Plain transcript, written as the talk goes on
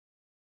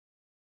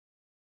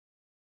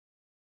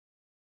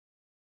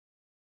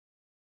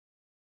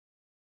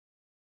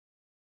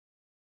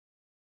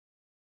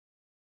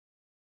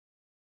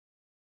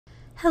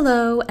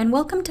Hello, and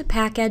welcome to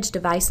Pakedge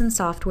Device and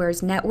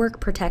Software's Network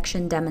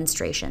Protection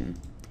demonstration.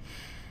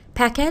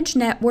 Pakedge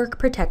Network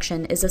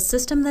Protection is a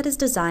system that is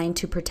designed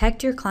to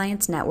protect your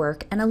client's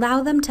network and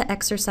allow them to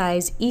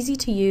exercise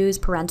easy-to-use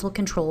parental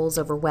controls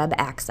over web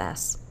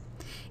access.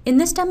 In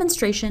this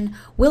demonstration,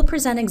 we'll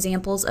present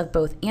examples of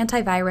both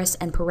antivirus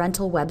and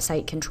parental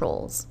website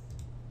controls.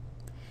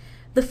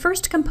 The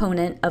first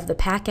component of the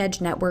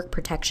Pakedge Network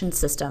Protection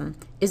system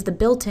is the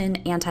built-in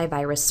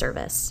antivirus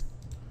service.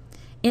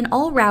 In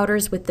all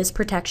routers with this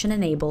protection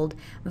enabled,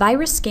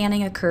 virus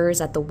scanning occurs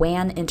at the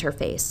WAN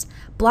interface,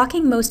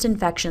 blocking most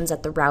infections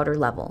at the router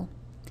level.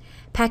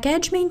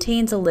 Pakedge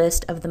maintains a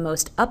list of the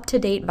most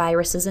up-to-date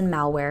viruses and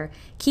malware,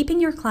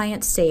 keeping your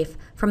clients safe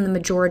from the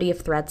majority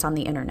of threats on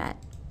the internet.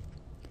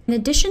 In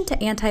addition to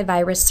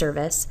antivirus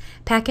service,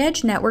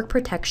 Pakedge Network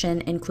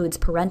Protection includes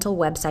parental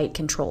website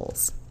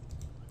controls.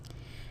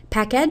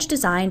 Pakedge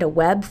designed a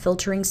web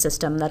filtering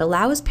system that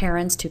allows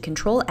parents to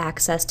control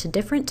access to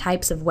different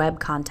types of web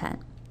content.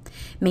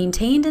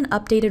 Maintained and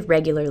updated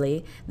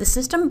regularly, the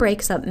system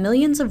breaks up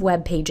millions of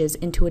web pages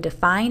into a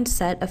defined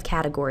set of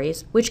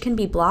categories which can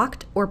be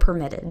blocked or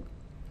permitted.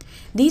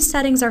 These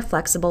settings are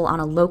flexible on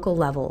a local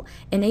level,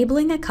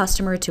 enabling a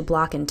customer to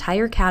block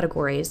entire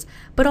categories,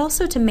 but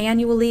also to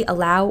manually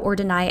allow or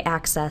deny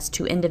access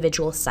to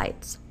individual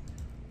sites.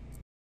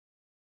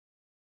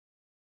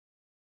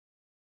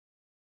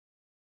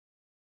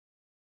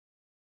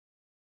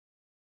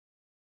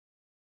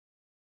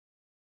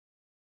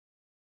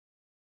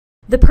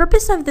 The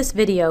purpose of this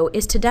video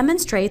is to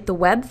demonstrate the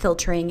web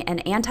filtering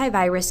and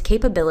antivirus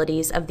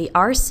capabilities of the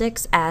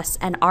R6S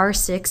and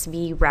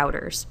R6V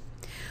routers.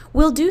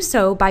 We'll do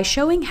so by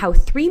showing how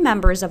three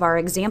members of our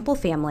example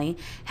family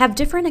have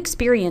different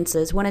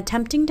experiences when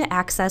attempting to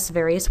access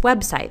various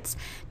websites,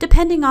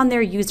 depending on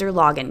their user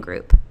login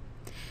group.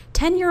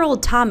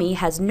 10-year-old Tommy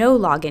has no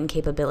login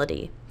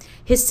capability.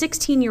 His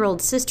 16-year-old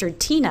sister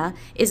Tina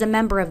is a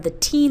member of the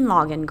teen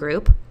login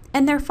group,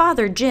 and their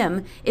father,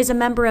 Jim, is a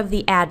member of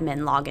the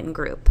admin login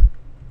group.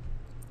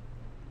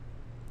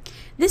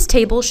 This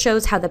table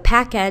shows how the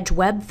Pakedge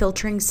web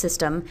filtering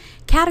system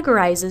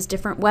categorizes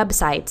different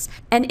websites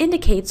and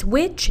indicates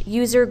which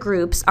user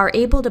groups are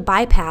able to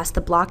bypass the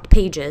blocked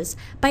pages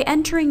by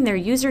entering their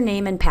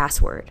username and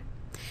password.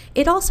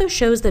 It also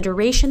shows the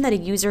duration that a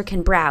user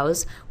can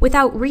browse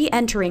without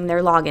re-entering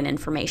their login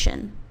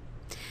information.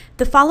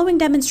 The following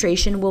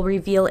demonstration will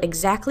reveal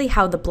exactly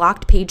how the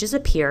blocked pages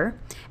appear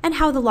and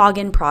how the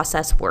login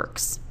process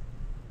works.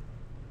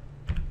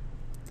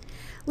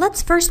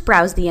 Let's first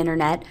browse the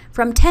internet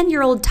from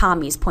 10-year-old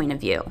Tommy's point of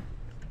view.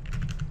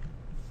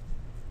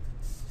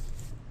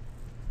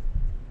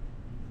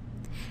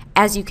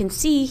 As you can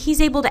see, he's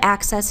able to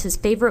access his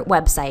favorite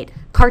website,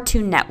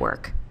 Cartoon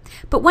Network.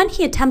 But when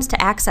he attempts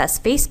to access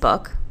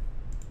Facebook,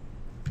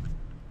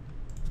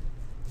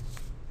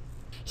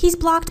 he's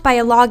blocked by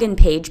a login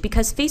page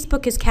because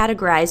Facebook is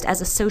categorized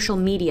as a social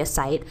media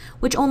site,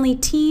 which only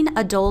teen,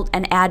 adult,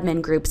 and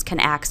admin groups can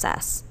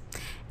access.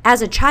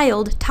 As a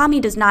child, Tommy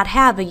does not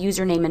have a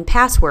username and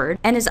password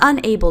and is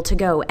unable to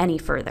go any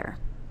further.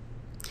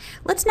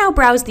 Let's now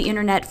browse the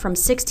internet from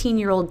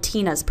 16-year-old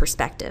Tina's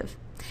perspective.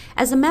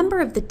 As a member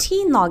of the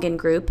teen login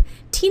group,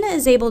 Tina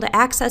is able to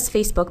access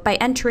Facebook by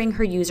entering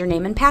her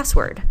username and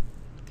password.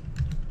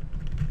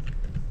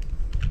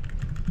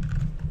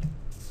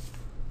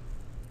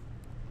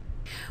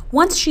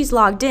 Once she's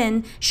logged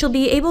in, she'll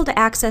be able to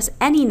access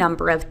any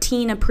number of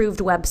teen-approved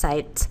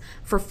websites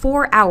for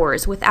 4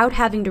 hours without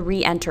having to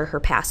re-enter her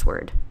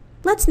password.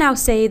 Let's now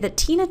say that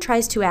Tina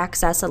tries to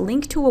access a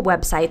link to a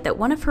website that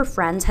one of her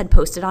friends had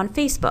posted on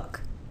Facebook.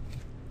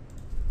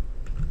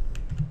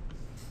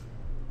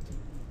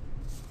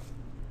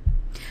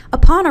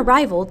 Upon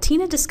arrival,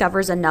 Tina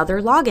discovers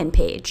another login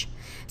page.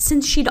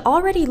 Since she'd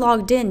already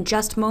logged in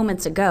just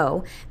moments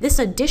ago, this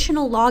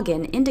additional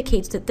login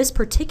indicates that this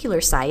particular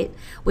site,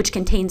 which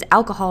contains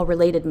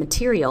alcohol-related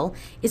material,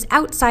 is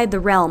outside the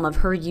realm of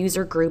her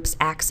user group's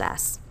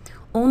access.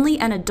 Only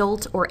an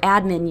adult or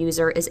admin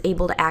user is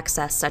able to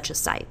access such a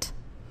site.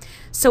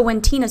 So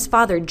when Tina's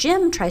father,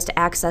 Jim, tries to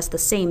access the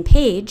same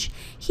page,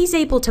 he's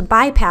able to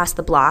bypass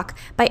the block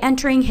by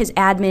entering his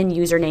admin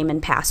username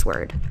and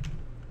password.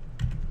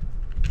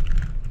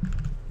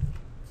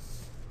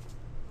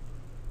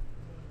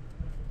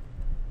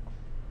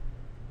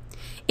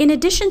 In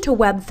addition to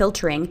web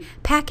filtering,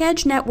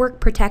 Pakedge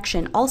Network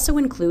Protection also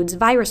includes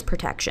virus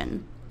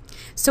protection.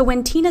 So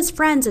when Tina's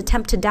friends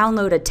attempt to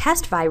download a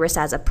test virus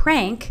as a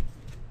prank,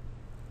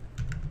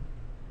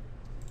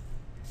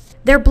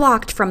 they're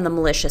blocked from the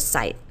malicious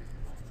site.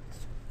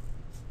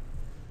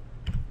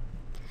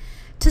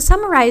 To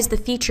summarize the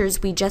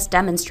features we just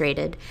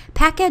demonstrated,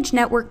 Pakedge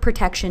Network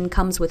Protection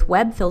comes with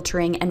web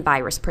filtering and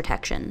virus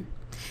protection.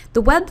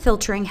 The web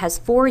filtering has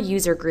 4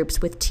 user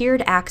groups with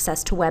tiered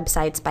access to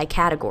websites by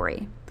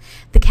category.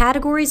 The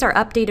categories are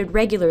updated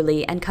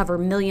regularly and cover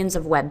millions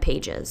of web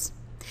pages.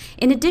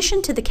 In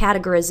addition to the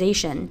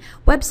categorization,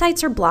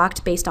 websites are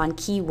blocked based on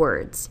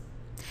keywords.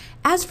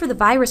 As for the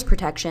virus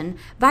protection,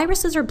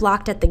 viruses are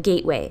blocked at the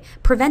gateway,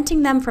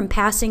 preventing them from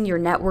passing your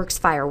network's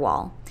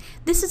firewall.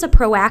 This is a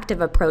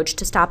proactive approach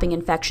to stopping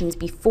infections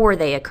before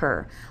they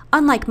occur,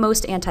 unlike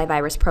most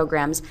antivirus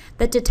programs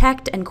that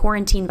detect and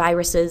quarantine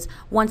viruses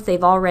once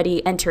they've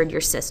already entered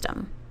your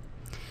system.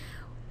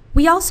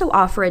 We also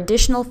offer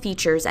additional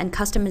features and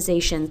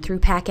customization through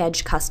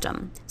Pakedge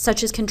Custom,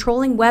 such as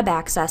controlling web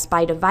access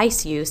by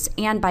device use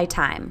and by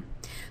time.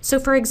 So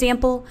for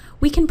example,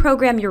 we can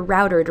program your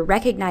router to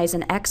recognize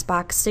an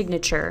Xbox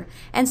signature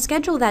and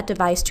schedule that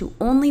device to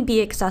only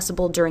be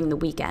accessible during the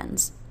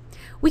weekends.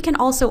 We can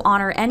also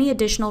honor any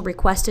additional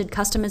requested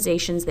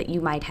customizations that you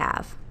might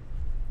have.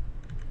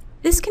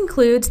 This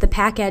concludes the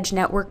Pakedge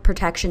Network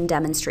Protection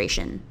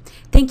demonstration.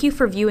 Thank you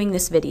for viewing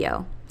this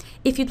video.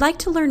 If you'd like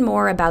to learn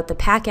more about the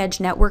Pakedge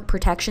Network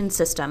Protection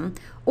system,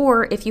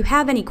 or if you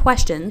have any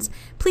questions,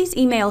 please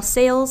email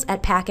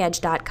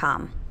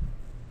sales@pakedge.com.